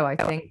to go, I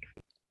think.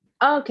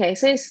 Okay,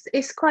 so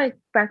it's quite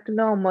back to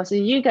normal. So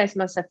you guys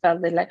must have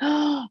felt it like,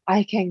 oh,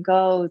 I can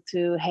go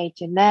to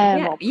H&M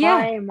Yeah, or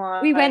yeah.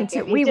 Primark, and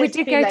it We just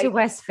did feel go to like,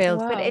 Westfield,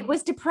 but it wow,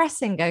 was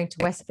depressing going to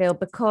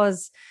Westfield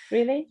because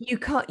really? you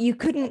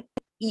couldn't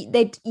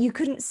eat you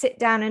couldn't sit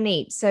down and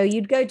eat. So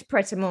you'd go to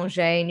Pret a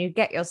Manger and you'd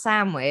get your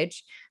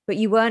sandwich, but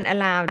you weren't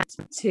allowed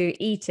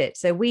to eat it.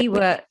 So we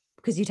were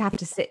because you'd have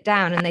to sit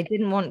down, and they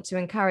didn't want to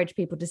encourage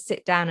people to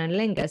sit down and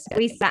linger. So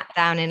we sat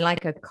down in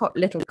like a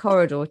little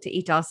corridor to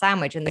eat our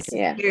sandwich, and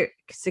the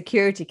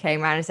security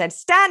came around and said,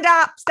 stand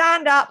up,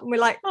 and we're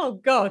like, oh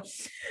God.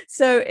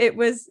 So it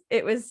was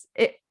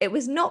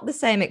not the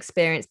same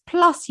experience.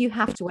 Plus you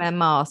have to wear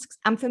masks.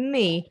 And for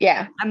me,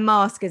 a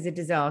mask is a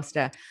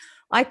disaster.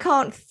 I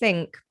can't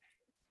think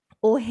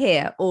or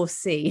hear or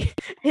see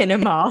in a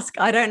mask.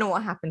 I don't know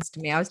what happens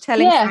to me. I was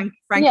telling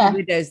Frankie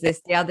Widows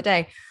this the other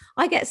day.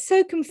 I get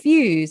so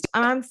confused,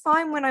 and I'm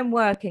fine when I'm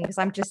working because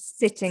I'm just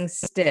sitting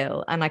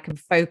still and I can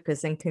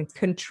focus and can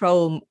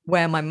control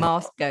where my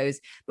mask goes.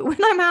 But when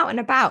I'm out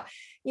and about,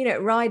 you know,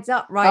 it rides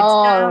up, rides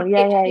down.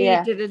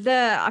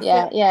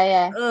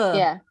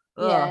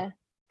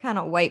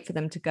 Cannot wait for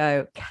them to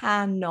go.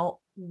 Cannot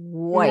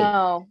wait.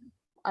 No,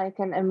 I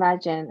can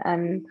imagine.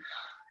 And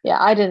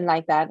I didn't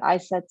like that. I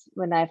said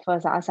I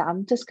said,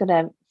 I'm just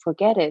gonna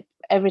forget it.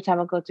 Every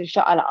time I go to the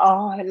shop,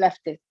 I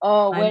left it.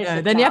 Oh, where's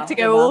it? Then you have to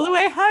go all the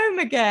way home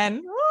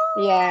again.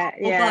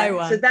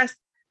 Yeah. So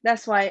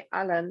that's why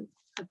Alan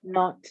could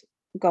not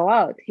go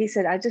out. He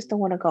said, I just don't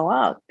want to go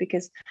out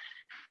because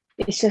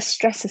it just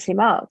stresses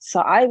him out. So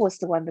I was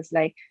the one that's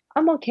like,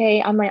 I'm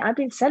okay. I've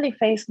been selling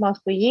face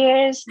masks for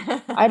years.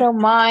 I don't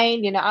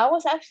mind. You know, I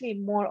was actually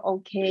more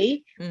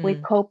okay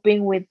with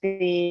coping with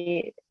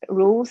the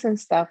rules and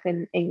stuff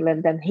in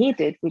England than he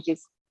did, which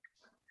is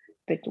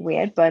a bit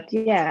weird. But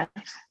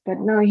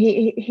no,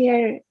 he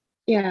here,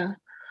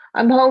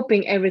 I'm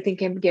hoping everything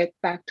can get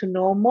back to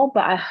normal.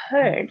 But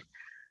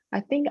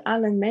I think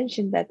Alan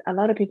mentioned that a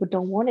lot of people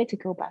don't want it to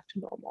go back to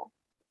normal,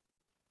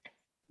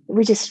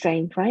 which is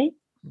strange, right?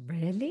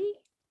 Really?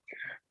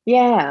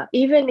 Yeah,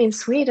 even in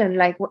Sweden,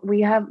 like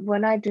we have,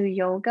 when I do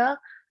yoga,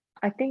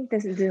 I think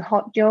the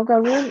hot yoga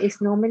room is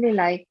normally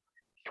like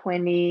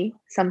 20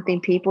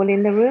 something people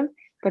in the room,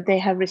 but they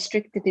have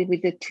restricted it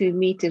with the 2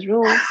 meter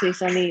rule, so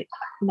it's only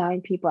 9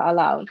 people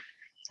allowed.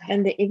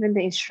 And even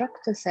the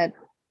instructor said,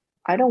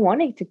 I don't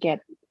want it to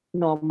get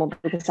normal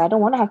because I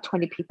don't want to have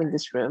 20 people in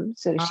this room.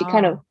 So she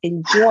kind of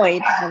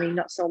enjoyed having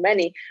not so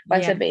many. But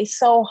I said, but it's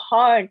so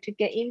hard to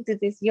get into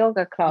this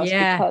yoga class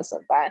because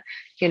of that.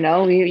 You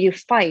know, you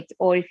fight,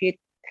 or if you're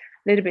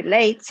a little bit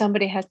late,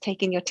 somebody has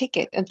taken your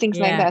ticket and things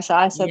like that. So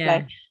I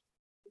said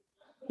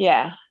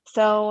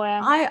So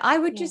I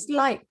would just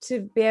like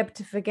to be able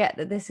to forget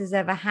that this has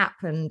ever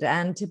happened,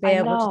 and to be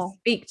able to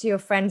speak to your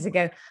friends and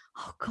go,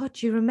 oh God,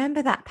 do you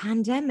remember that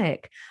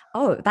pandemic?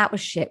 Oh, that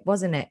was shit,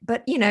 wasn't it?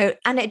 But, you know,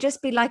 and it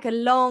just be like a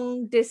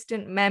long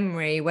distant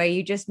memory where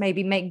you just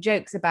maybe make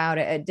jokes about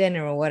it at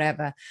dinner or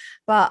whatever.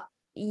 But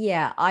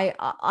yeah,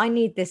 I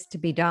need this to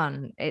be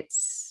done.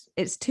 It's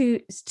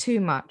too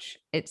much.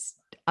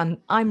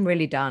 I'm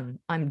really done.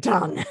 I'm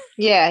done.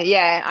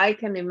 Yeah, I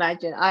can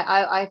imagine.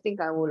 I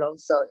think I will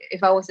also.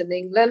 If I was in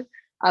England,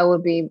 I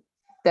would be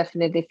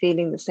definitely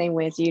feeling the same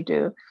way as you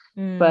do.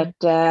 But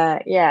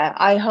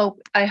I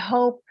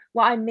hope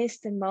what I miss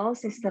the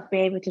most is to be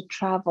able to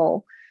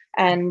travel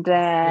and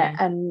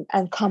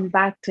come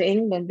back to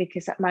England,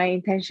 because my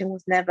intention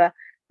was never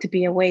to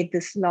be away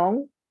this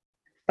long.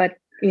 But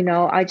you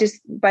know,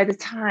 by the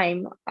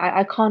time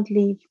I can't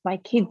leave my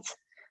kids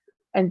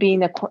and be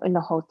in a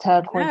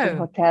hotel, quarantine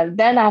hotel.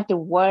 Then I have to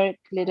work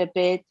a little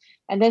bit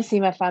and then see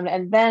my family.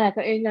 And then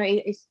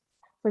it's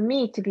for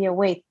me to be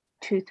away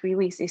 2-3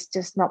 weeks. It's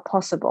just not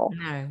possible.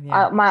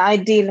 My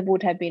ideal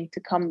would have been to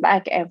come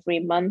back every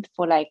month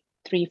for like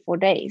 3-4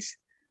 days.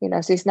 You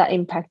know, so it's not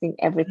impacting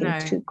everything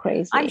too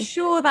crazy. I'm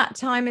sure that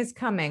time is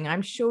coming.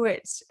 I'm sure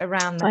it's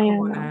around the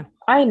corner.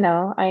 I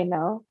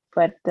know.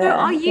 But so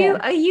are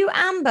you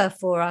amber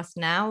for us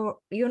now?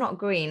 You're not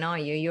green, are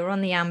you? You're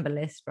on the amber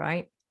list,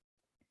 right?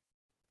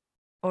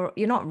 Or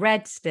you're not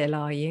red still,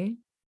 are you?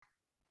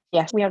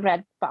 Yes, we are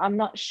red, but I'm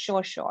not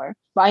sure.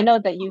 But I know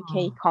that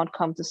UK can't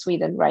come to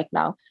Sweden right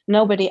now.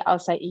 Nobody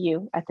outside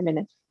EU at the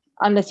minute,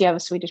 unless you have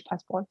a Swedish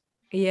passport.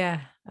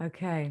 Yeah,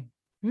 okay.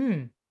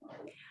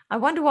 I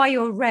wonder why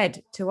you're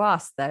red to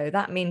us, though.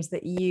 That means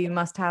that you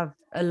must have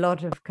a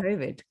lot of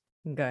COVID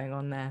going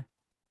on there.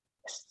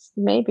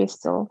 Maybe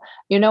so.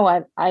 You know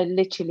what? I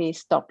literally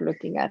stopped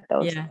looking at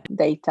those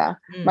data.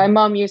 My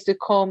mom used to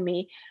call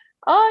me,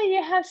 oh,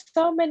 you have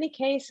so many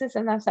cases.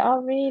 And I said, oh,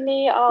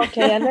 really? Oh,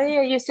 okay. And then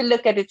I used to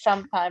look at it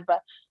sometime,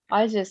 but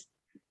I just,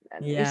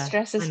 it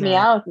stresses me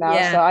out now.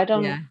 So I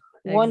don't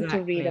want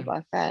to read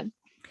about that.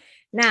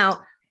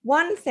 Now,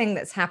 one thing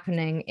that's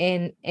happening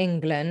in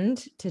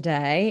England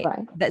today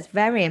that's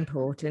very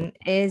important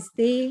is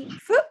the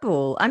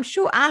football. I'm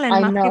sure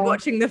Alan must be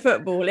watching the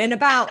football in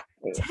about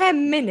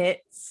 10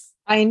 minutes.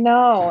 I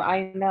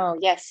know.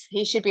 Yes,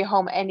 he should be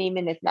home any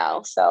minute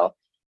now. So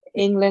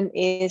England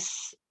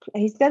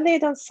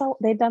they've done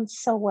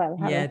so well,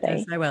 haven't they?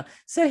 Done so well.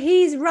 So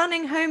he's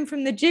running home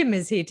from the gym,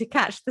 is he, to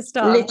catch the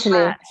start?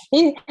 Literally,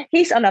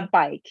 he's on a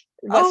bike.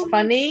 What's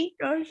funny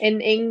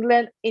in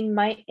England, in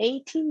my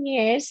 18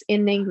 years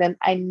in England,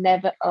 I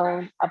never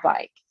owned a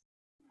bike,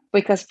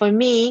 because for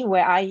me,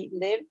 where I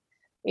live,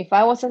 if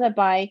I was on a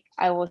bike,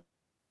 I was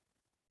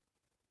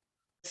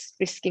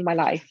risking my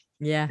life.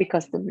 Yeah.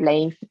 because the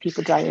lanes, the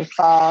people driving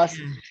fast.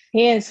 Yeah.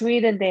 Here in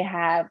Sweden, they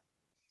have,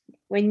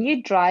 when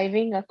you're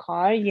driving a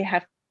car, you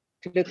have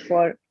to look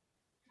for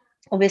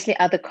obviously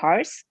other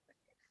cars.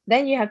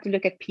 Then you have to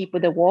look at people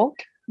that walk.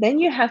 Then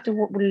you have to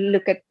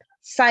look at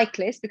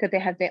cyclists because they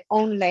have their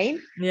own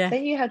lane. Yeah.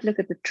 Then you have to look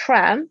at the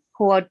tram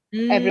who are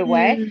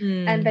everywhere.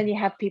 And then you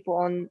have people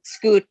on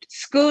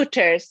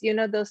scooters, you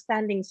know, those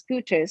standing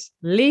scooters.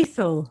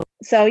 Lethal.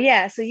 So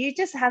yeah, so you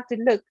just have to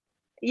look.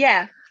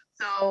 Yeah.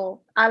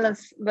 So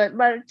Alice, but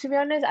to be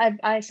honest,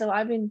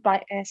 I've been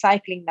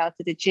cycling now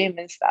to the gym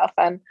and stuff,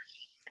 and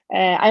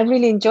I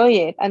really enjoy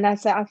it. And I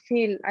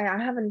feel I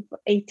haven't for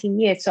 18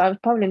 years, so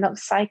I've probably not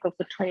cycled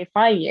for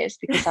 25 years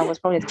because I was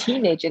probably a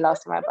teenager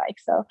last time I bike.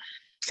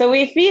 So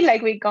we feel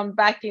like we've gone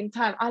back in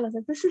time. I was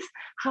like, this is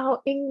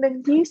how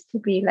England used to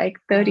be like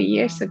 30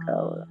 years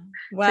ago.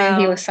 Wow.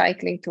 So he was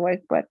cycling to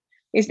work, but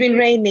it's been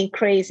raining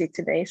crazy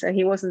today, so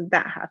he wasn't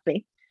that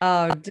happy.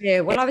 Oh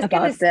dear. Well, I was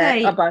going to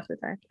say, about the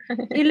time.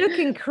 you look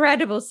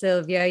incredible,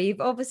 Sylvia.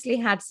 You've obviously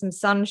had some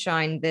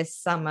sunshine this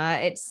summer.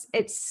 It's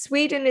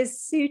Sweden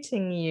is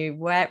suiting you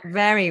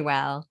very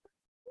well.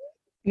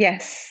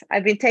 Yes,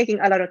 I've been taking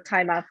a lot of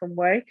time out from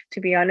work,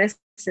 to be honest,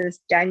 since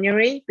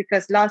January,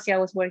 because last year I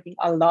was working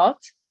a lot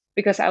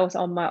because I was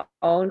on my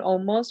own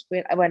almost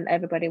when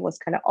everybody was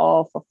kind of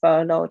off or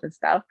furloughed and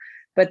stuff.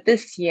 But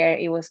this year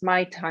it was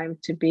my time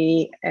to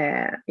be,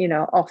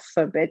 off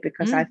for a bit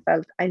because I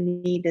felt I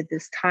needed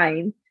this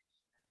time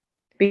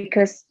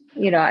because,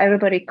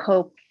 everybody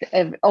coped,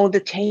 all the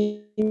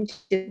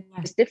changes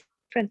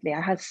differently. I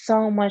had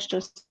so much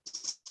to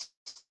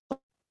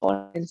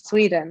in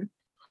Sweden.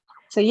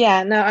 So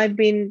yeah, no, I've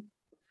been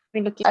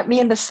looking.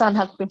 Me and the sun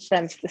have been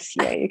friends this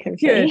year, you can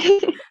say.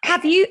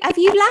 Have you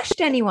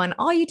lashed anyone?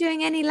 Are you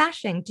doing any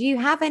lashing? Do you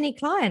have any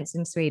clients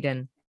in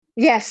Sweden?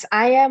 Yes,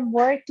 I am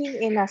working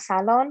in a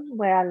salon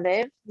where I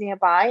live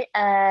nearby,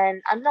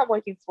 and I'm not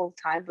working full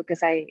time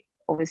because I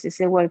obviously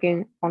still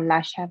working on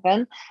Lash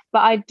Heaven, but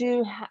I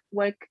do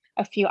work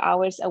a few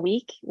hours a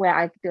week where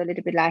I do a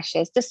little bit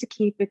lashes just to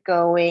keep it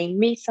going,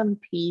 meet some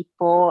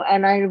people,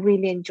 and I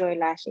really enjoy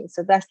lashing.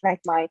 So that's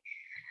like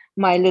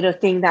my little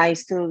thing that I'm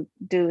still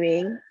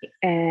doing.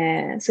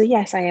 So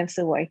yes, I am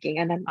still working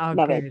and I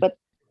love it, but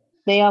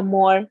they are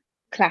more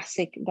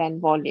classic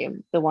than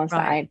volume, the ones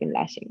that I've been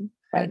lashing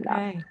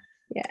now.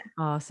 Yeah.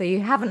 Oh, so you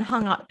haven't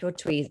hung up your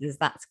tweezers.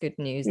 That's good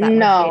news.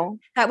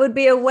 That would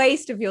be a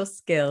waste of your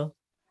skill.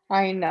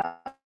 I know.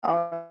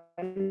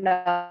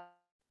 No,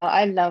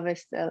 I love it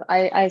still.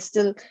 I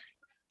still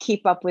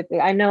keep up with it.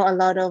 I know a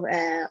lot of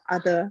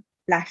other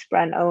lash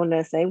brand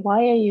owners say, why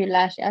are you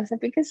lashing? I said,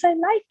 because I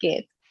like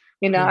it.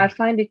 I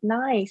find it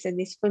nice, and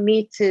it's for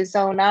me to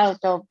zone out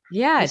of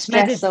the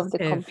stress of the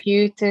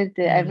computer,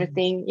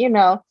 everything,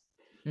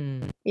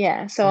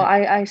 Yeah, so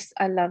I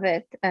love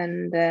it,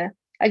 and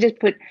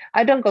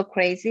I don't go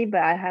crazy, but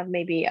I have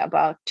maybe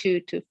about 2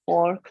 to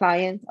 4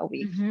 clients a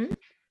week.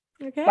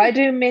 Okay. But I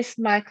do miss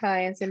my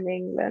clients in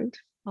England.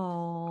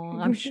 Oh,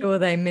 I'm sure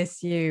they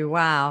miss you.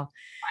 Wow.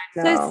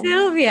 So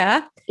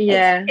Sylvia,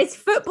 it's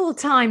football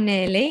time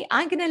nearly.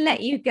 I'm going to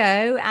let you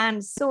go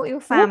and sort your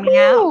family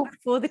out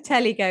before the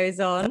telly goes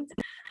on.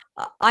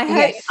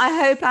 I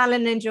hope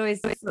Alan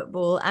enjoys the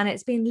football, and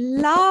it's been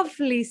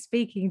lovely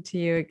speaking to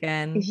you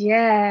again.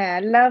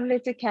 Yeah, lovely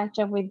to catch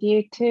up with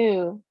you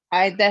too.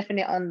 I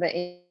definitely on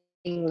the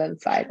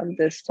England side on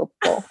this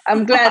football.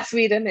 I'm glad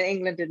Sweden and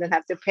England didn't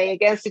have to play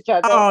against each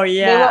other. Oh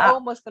yeah, they were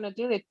almost going to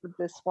do it with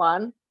this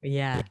one.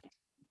 Yeah.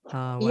 Oh,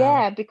 wow.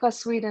 Yeah, because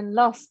Sweden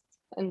lost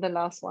in the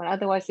last one.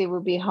 Otherwise, it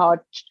would be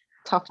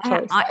tough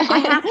choice.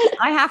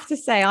 I have to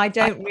say, I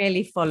don't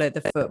really follow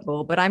the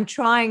football, but I'm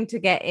trying to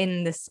get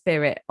in the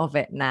spirit of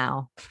it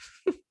now.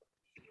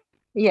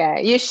 Yeah,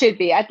 you should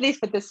be, at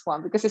least for this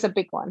one, because it's a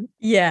big one.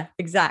 Yeah,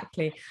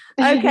 exactly.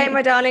 Okay,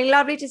 my darling,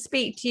 lovely to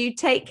speak to you.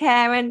 Take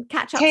care and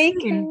catch up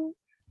soon.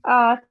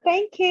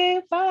 Thank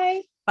you.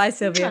 Bye. Bye,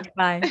 Sylvia.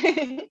 Bye.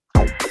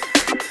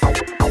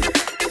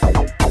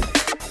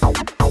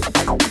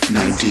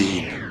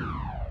 19.